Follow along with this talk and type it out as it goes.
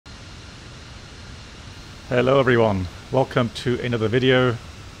Hello everyone, welcome to another video.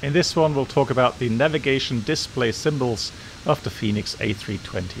 In this one we'll talk about the navigation display symbols of the FENIX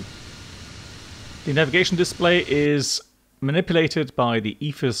A320. The navigation display is manipulated by the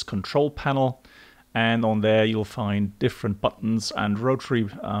EFIS control panel, and on there you'll find different buttons and rotary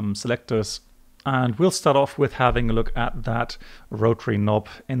selectors. And we'll start off with having a look at that rotary knob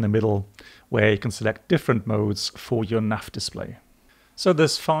in the middle where you can select different modes for your Naf display. So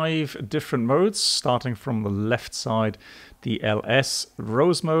there's 5 different modes, starting from the left side, the LS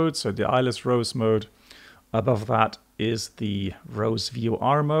rose mode, so the eyeless rose mode. Above that is the rose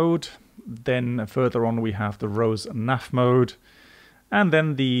VOR mode. Then further on we have the rose Naf mode, and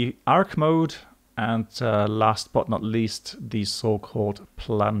then the arc mode, and last but not least, the so-called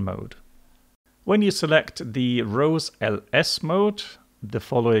plan mode. When you select the rose LS mode, the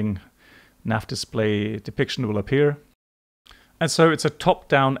following Naf display depiction will appear. And so it's a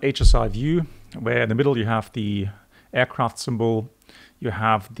top-down HSI view, where in the middle you have the aircraft symbol, you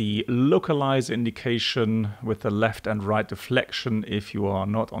have the localizer indication with the left and right deflection if you are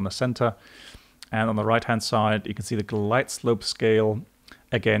not on the center. And on the right-hand side, you can see the glide slope scale,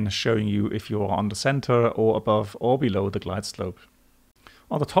 again showing you if you are on the center or above or below the glide slope.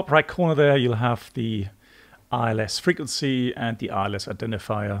 On the top right corner there, you'll have the ILS frequency and the ILS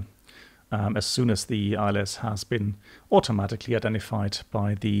identifier. As soon as the ILS has been automatically identified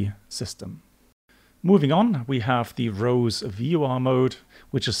by the system. Moving on, we have the rose VOR mode,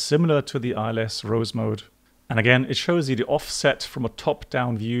 which is similar to the ILS rose mode. And again, it shows you the offset from a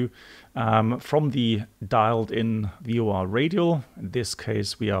top-down view from the dialed-in VOR radial. In this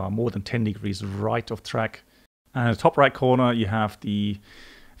case, we are more than 10 degrees right of track. And in the top right corner, you have the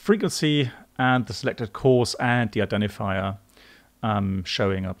frequency and the selected course and the identifier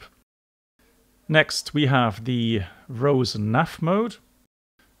showing up. Next, we have the rose Naf mode,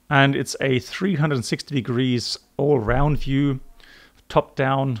 and it's a 360 degrees all-round view,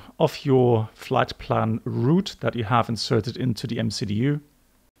 top-down, of your flight plan route that you have inserted into the MCDU.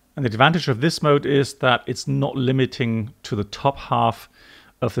 And the advantage of this mode is that it's not limiting to the top half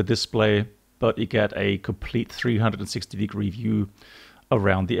of the display, but you get a complete 360 degree view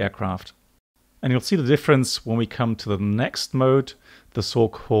around the aircraft. And you'll see the difference when we come to the next mode, the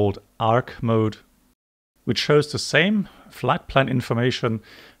so-called arc mode, which shows the same flight plan information,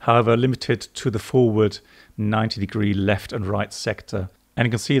 however limited to the forward 90 degree left and right sector. And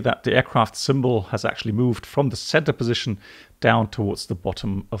you can see that the aircraft symbol has actually moved from the center position down towards the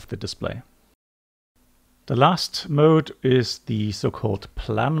bottom of the display. The last mode is the so-called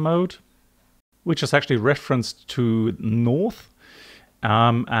plan mode, which is actually referenced to north.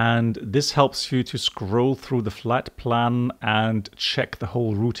 And this helps you to scroll through the flight plan and check the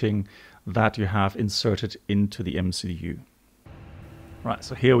whole routing that you have inserted into the MCDU. Right,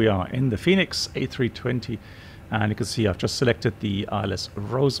 so here we are in the FENIX A320, and you can see I've just selected the ILS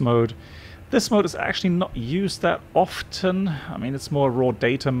rose mode. This mode is actually not used that often. I mean, it's more raw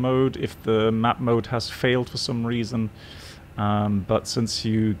data mode if the map mode has failed for some reason. But since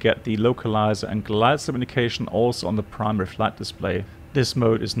you get the localizer and glide slope indication also on the primary flight display, this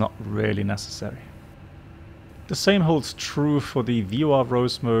mode is not really necessary. The same holds true for the VOR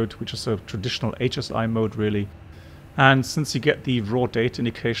rose mode, which is a traditional HSI mode really. And since you get the raw data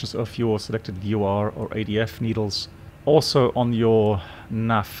indications of your selected VOR or ADF needles, also on your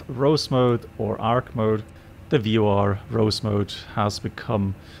Naf rose mode or arc mode, the VOR rose mode has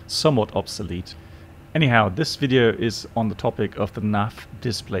become somewhat obsolete. Anyhow, this video is on the topic of the Naf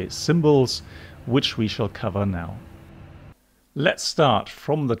display symbols, which we shall cover now. Let's start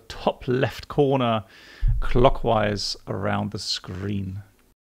from the top left corner, clockwise around the screen.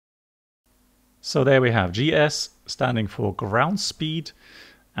 So there we have GS standing for ground speed,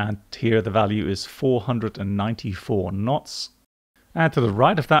 and here the value is 494 knots. And to the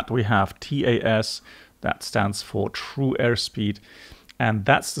right of that we have TAS, that stands for true airspeed, and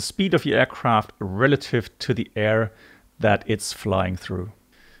that's the speed of the aircraft relative to the air that it's flying through.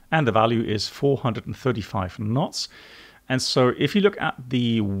 And the value is 435 knots. And so if you look at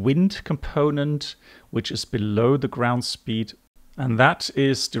the wind component, which is below the ground speed, and that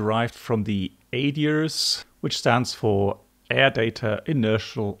is derived from the ADIRS, which stands for Air Data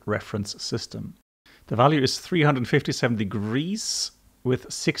Inertial Reference System. The value is 357 degrees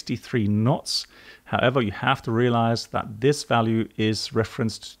with 63 knots. However, you have to realize that this value is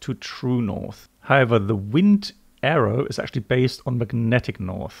referenced to true north. However, the wind arrow is actually based on magnetic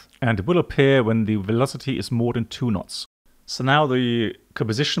north, and it will appear when the velocity is more than 2 knots. So now the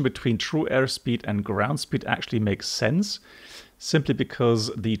composition between true airspeed and ground speed actually makes sense, simply because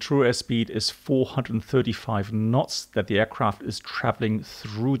the true airspeed is 435 knots that the aircraft is traveling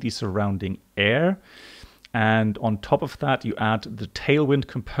through the surrounding air. And on top of that, you add the tailwind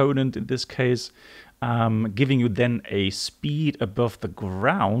component in this case, giving you then a speed above the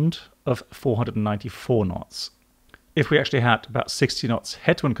ground of 494 knots. If we actually had about 60 knots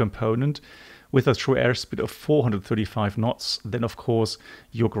headwind component with a true airspeed of 435 knots, then of course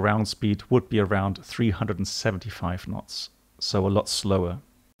your ground speed would be around 375 knots, so a lot slower.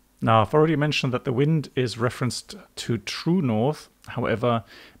 Now, I've already mentioned that the wind is referenced to true north. However,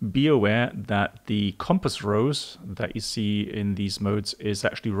 be aware that the compass rose that you see in these modes is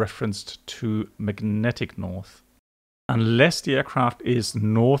actually referenced to magnetic north. Unless the aircraft is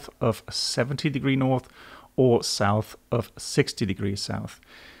north of 70 degrees north or south of 60 degrees south.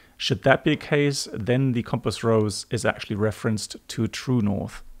 Should that be the case, then the compass rose is actually referenced to true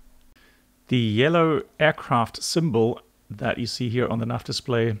north. The yellow aircraft symbol that you see here on the Naf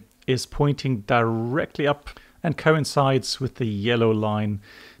display is pointing directly up and coincides with the yellow line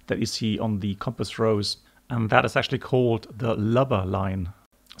that you see on the compass rose, and that is actually called the lubber line.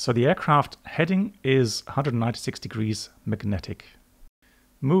 So the aircraft heading is 196 degrees magnetic.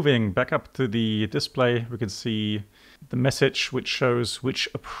 Moving back up to the display, we can see the message which shows which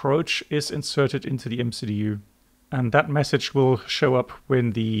approach is inserted into the MCDU. And that message will show up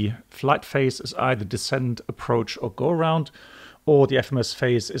when the flight phase is either descent, approach, or go around, or the FMS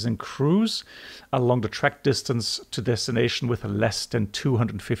phase is in cruise along the track distance to destination with less than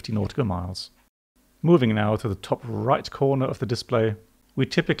 250 nautical miles. Moving now to the top right corner of the display, we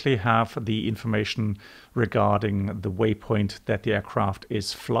typically have the information regarding the waypoint that the aircraft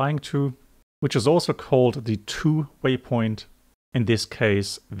is flying to, which is also called the to waypoint, in this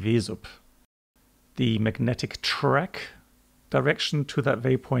case VSUP. The magnetic track direction to that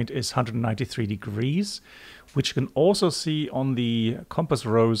waypoint is 193 degrees, which you can also see on the compass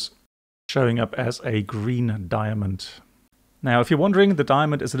rose showing up as a green diamond. Now, if you're wondering, the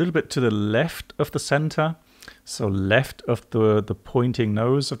diamond is a little bit to the left of the center, so left of the pointing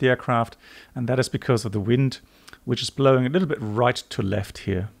nose of the aircraft, and that is because of the wind, which is blowing a little bit right to left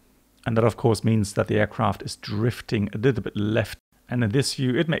here. And that of course means that the aircraft is drifting a little bit left. And in this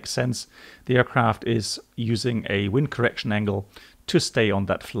view, it makes sense. The aircraft is using a wind correction angle to stay on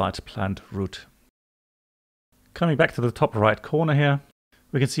that flight planned route. Coming back to the top right corner here,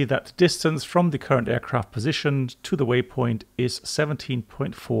 we can see that the distance from the current aircraft position to the waypoint is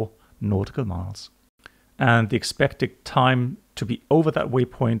 17.4 nautical miles. And the expected time to be over that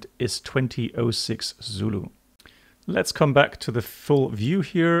waypoint is 20:06 Zulu. Let's come back to the full view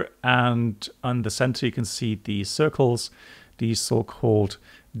here, and on the center you can see the circles, these so-called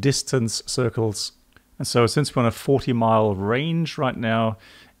distance circles. And so since we're on a 40-mile range right now,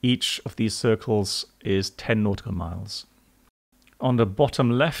 each of these circles is 10 nautical miles. On the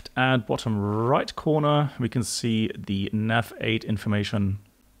bottom left and bottom right corner, we can see the nav8 information,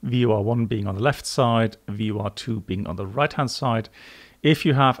 VOR1 being on the left side, VOR2 being on the right-hand side. If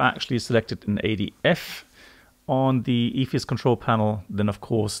you have actually selected an ADF on the EFIS control panel, then of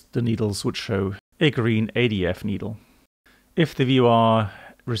course the needles would show a green ADF needle. If the VOR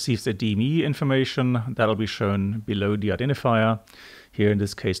receives a DME information, that'll be shown below the identifier, here in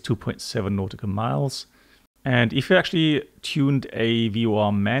this case 2.7 nautical miles. And if you actually tuned a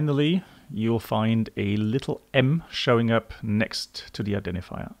VOR manually, you'll find a little M showing up next to the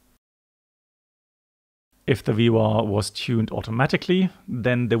identifier. If the VOR was tuned automatically,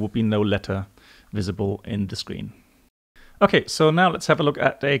 then there would be no letter visible in the screen. Okay, so now let's have a look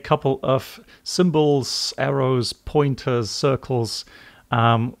at a couple of symbols, arrows, pointers, circles,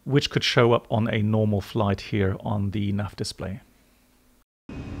 which could show up on a normal flight here on the Naf display.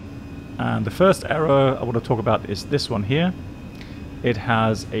 And the first arrow I want to talk about is this one here. It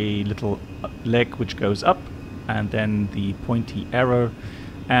has a little leg which goes up and then the pointy arrow.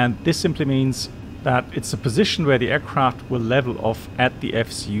 And this simply means that it's a position where the aircraft will level off at the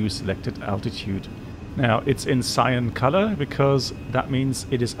FCU selected altitude. Now, it's in cyan color because that means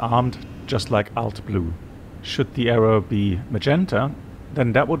it is armed just like alt blue. Should the arrow be magenta,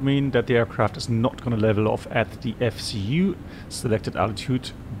 then that would mean that the aircraft is not going to level off at the FCU selected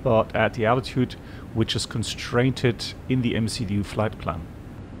altitude, but at the altitude which is constrained in the MCDU flight plan.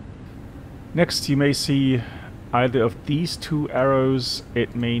 Next, you may see either of these two arrows.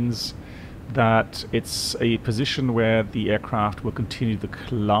 It means that it's a position where the aircraft will continue the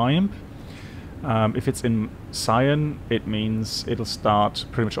climb. If it's in cyan, it means it'll start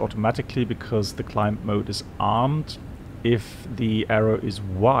pretty much automatically because the climb mode is armed. If the arrow is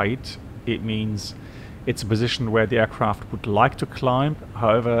white, it means it's a position where the aircraft would like to climb.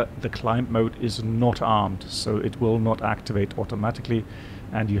 However, the climb mode is not armed, so it will not activate automatically,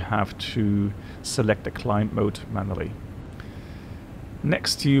 and you have to select the climb mode manually.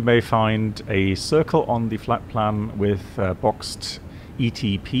 Next, you may find a circle on the flight plan with boxed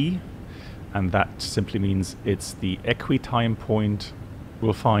ETP, and that simply means it's the equitime point.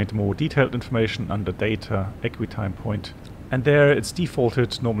 We'll find more detailed information under Data, Equitime Point, and there it's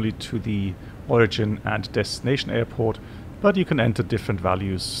defaulted normally to the origin and destination airport, but you can enter different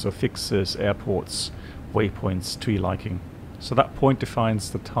values, so fixes, airports, waypoints to your liking. So that point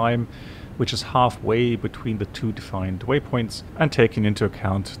defines the time, which is halfway between the two defined waypoints, and taking into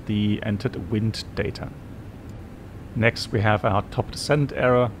account the entered wind data. Next we have our top descent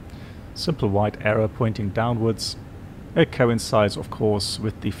error, simple white arrow pointing downwards. It coincides, of course,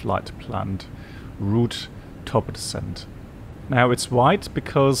 with the flight planned route top descent. Now it's white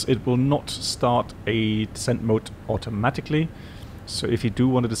because it will not start a descent mode automatically. So if you do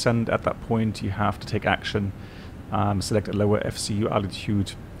want to descend at that point, you have to take action, select a lower FCU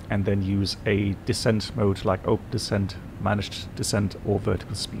altitude, and then use a descent mode like open descent, managed descent, or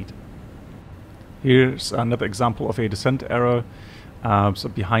vertical speed. Here's another example of a descent error. So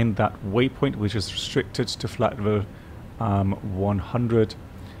behind that waypoint, which is restricted to flight level 100,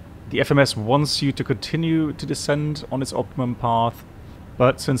 the FMS wants you to continue to descend on its optimum path,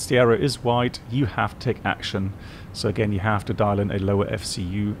 but since the error is white, you have to take action. So again, you have to dial in a lower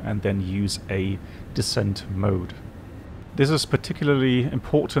FCU and then use a descent mode. This is particularly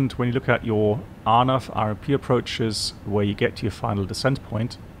important when you look at your RNAV, RMP approaches, where you get to your final descent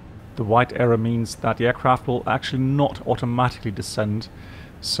point. The white arrow means that the aircraft will actually not automatically descend.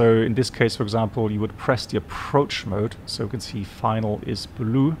 So in this case, for example, you would press the approach mode. So you can see final is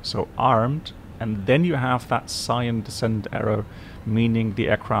blue, so armed. And then you have that cyan descent arrow, meaning the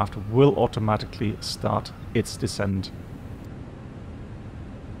aircraft will automatically start its descent.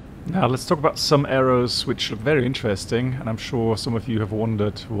 Now let's talk about some arrows which look very interesting, and I'm sure some of you have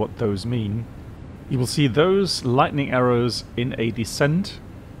wondered what those mean. You will see those lightning arrows in a descent,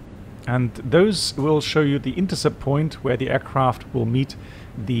 and those will show you the intercept point where the aircraft will meet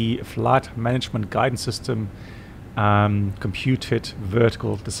the Flight Management Guidance System computed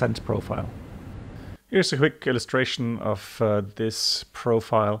vertical descent profile. Here's a quick illustration of this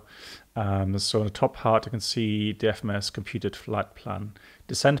profile. So on the top part you can see the FMS computed flight plan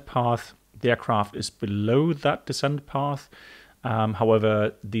descent path. The aircraft is below that descent path.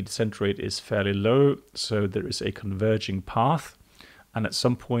 However, the descent rate is fairly low, so there is a converging path. And at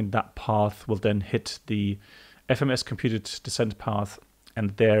some point that path will then hit the FMS computed descent path,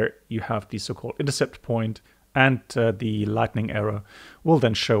 and there you have the so-called intercept point, and the lightning arrow will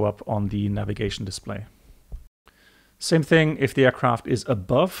then show up on the navigation display. Same thing if the aircraft is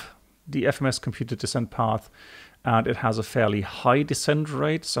above the FMS computed descent path and it has a fairly high descent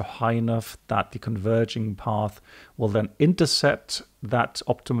rate, so high enough that the converging path will then intercept that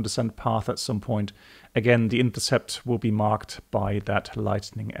optimum descent path at some point. Again, the intercept will be marked by that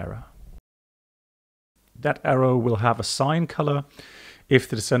lightning arrow. That arrow will have a cyan color if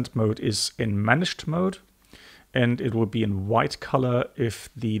the descent mode is in managed mode, and it will be in white color if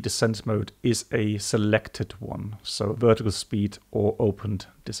the descent mode is a selected one, so vertical speed or opened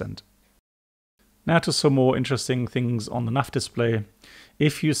descent. Now to some more interesting things on the Naf display.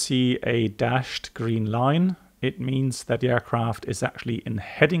 If you see a dashed green line, it means that the aircraft is actually in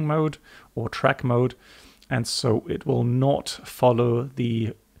heading mode or track mode, and so it will not follow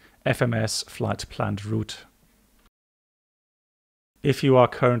the FMS flight planned route. If you are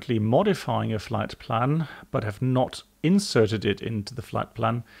currently modifying a flight plan but have not inserted it into the flight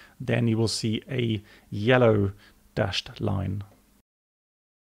plan, then you will see a yellow dashed line.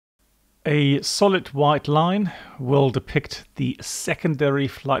 A solid white line will depict the secondary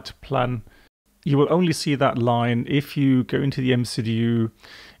flight plan. You will only see that line if you go into the MCDU,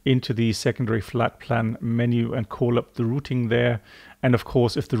 into the secondary flight plan menu and call up the routing there. And of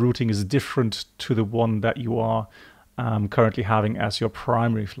course, if the routing is different to the one that you are currently having as your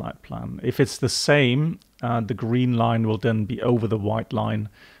primary flight plan. If it's the same, the green line will then be over the white line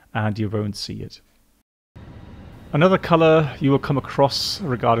and you won't see it. Another color you will come across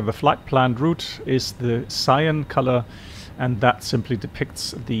regarding the flight planned route is the cyan color, and that simply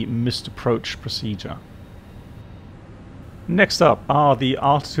depicts the missed approach procedure. Next up are the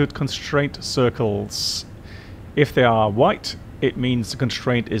altitude constraint circles. If they are white, it means the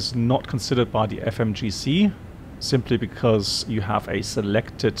constraint is not considered by the FMGC, simply because you have a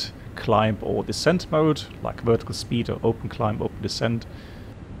selected climb or descent mode, like vertical speed or open climb, open descent.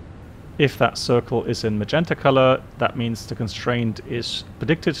 If that circle is in magenta color, that means the constraint is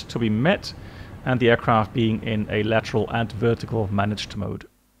predicted to be met and the aircraft being in a lateral and vertical managed mode.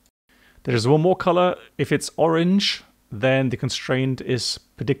 There is one more color. If it's orange, then the constraint is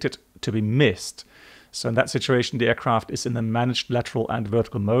predicted to be missed. So in that situation, the aircraft is in the managed lateral and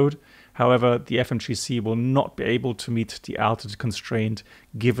vertical mode. However, the FMGC will not be able to meet the altitude constraint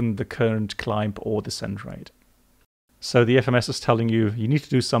given the current climb or descent rate. So the FMS is telling you, you need to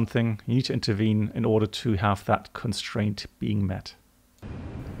do something, you need to intervene in order to have that constraint being met.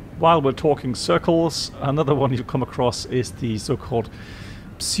 While we're talking circles, another one you come across is the so-called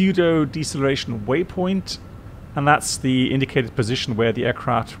Pseudo deceleration waypoint. And that's the indicated position where the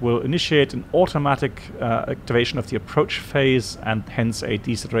aircraft will initiate an automatic activation of the approach phase and hence a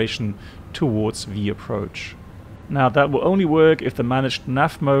deceleration towards V approach. Now that will only work if the managed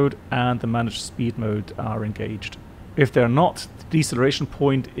nav mode and the managed speed mode are engaged. If they're not, the deceleration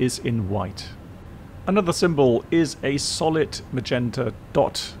point is in white. Another symbol is a solid magenta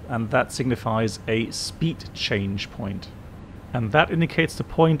dot, and that signifies a speed change point. And that indicates the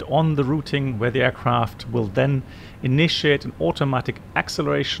point on the routing where the aircraft will then initiate an automatic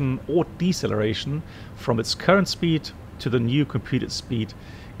acceleration or deceleration from its current speed to the new computed speed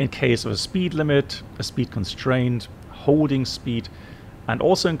in case of a speed limit, a speed constraint, holding speed, and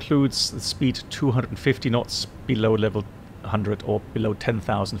also includes the speed 250 knots below level 100 or below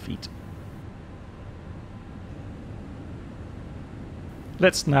 10,000 feet.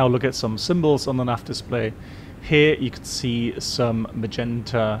 Let's now look at some symbols on the Naf display. Here you can see some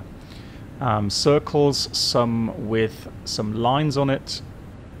magenta circles, some with some lines on it,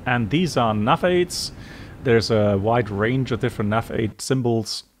 and these are nav aids. There's a wide range of different nav aid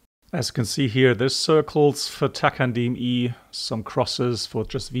symbols. As you can see here, there's circles for TAC and DME, some crosses for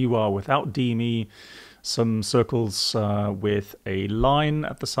just VWAR without DME, some circles with a line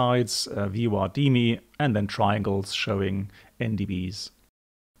at the sides, VWAR DME, and then triangles showing NDBs.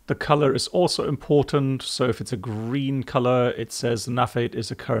 The color is also important, so if it's a green color, it says the nav aid is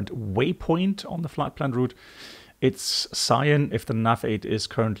a current waypoint on the flight plan route. It's cyan if the nav aid is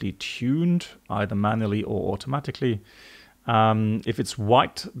currently tuned, either manually or automatically. If it's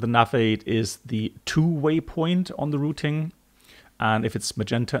white, the nav aid is the to waypoint on the routing. And if it's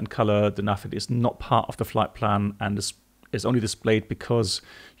magenta in color, the nav aid is not part of the flight plan and is only displayed because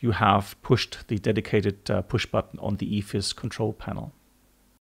you have pushed the dedicated push button on the EFIS control panel.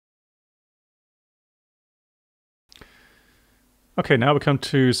 Okay, now we come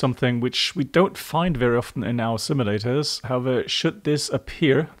to something which we don't find very often in our simulators. However, should this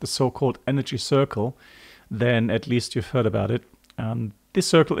appear, the so-called energy circle, then at least you've heard about it. This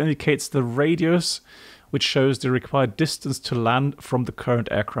circle indicates the radius, which shows the required distance to land from the current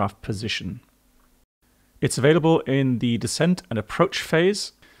aircraft position. It's available in the descent and approach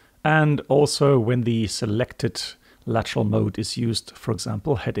phase, and also when the selected lateral mode is used, for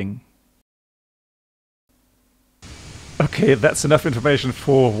example, heading. Okay, that's enough information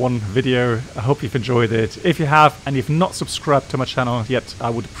for one video. I hope you've enjoyed it. If you have and you've not subscribed to my channel yet, I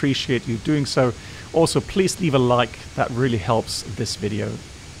would appreciate you doing so. Also, please leave a like, that really helps this video.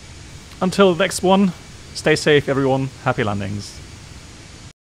 Until the next one, stay safe everyone, happy landings.